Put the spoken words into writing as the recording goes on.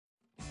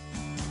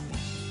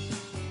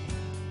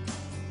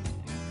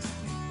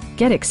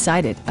Get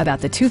excited about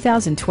the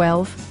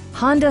 2012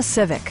 Honda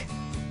Civic.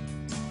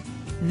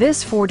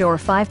 This four-door,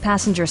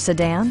 five-passenger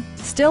sedan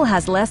still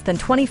has less than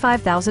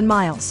 25,000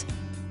 miles.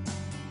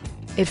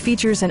 It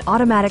features an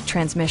automatic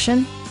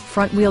transmission,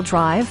 front-wheel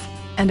drive,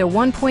 and a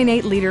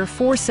 1.8-liter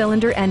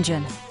four-cylinder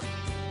engine.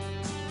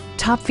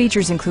 Top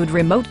features include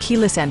remote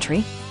keyless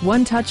entry,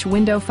 one-touch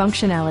window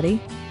functionality,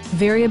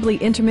 variably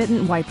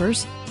intermittent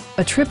wipers,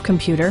 a trip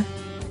computer,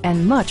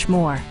 and much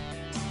more.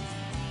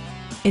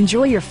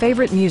 Enjoy your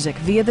favorite music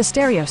via the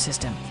stereo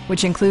system,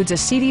 which includes a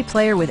CD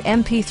player with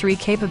MP3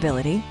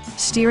 capability,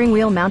 steering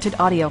wheel mounted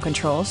audio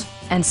controls,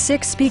 and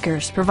 6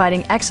 speakers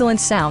providing excellent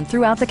sound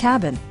throughout the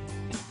cabin.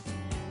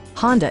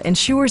 Honda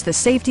ensures the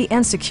safety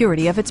and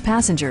security of its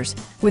passengers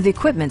with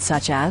equipment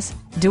such as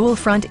dual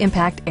front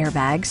impact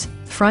airbags,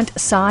 front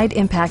side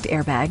impact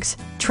airbags,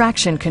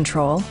 traction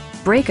control,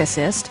 brake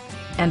assist,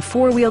 and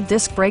four-wheel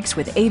disc brakes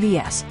with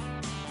ABS.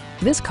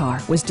 This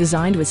car was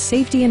designed with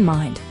safety in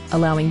mind,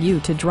 allowing you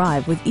to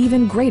drive with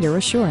even greater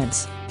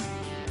assurance.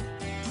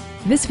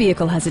 This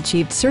vehicle has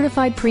achieved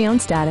certified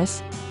pre-owned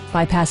status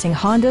by passing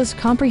Honda's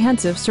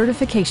comprehensive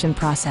certification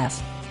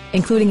process,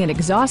 including an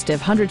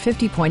exhaustive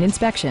 150-point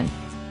inspection.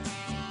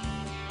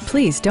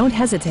 Please don't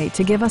hesitate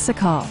to give us a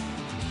call.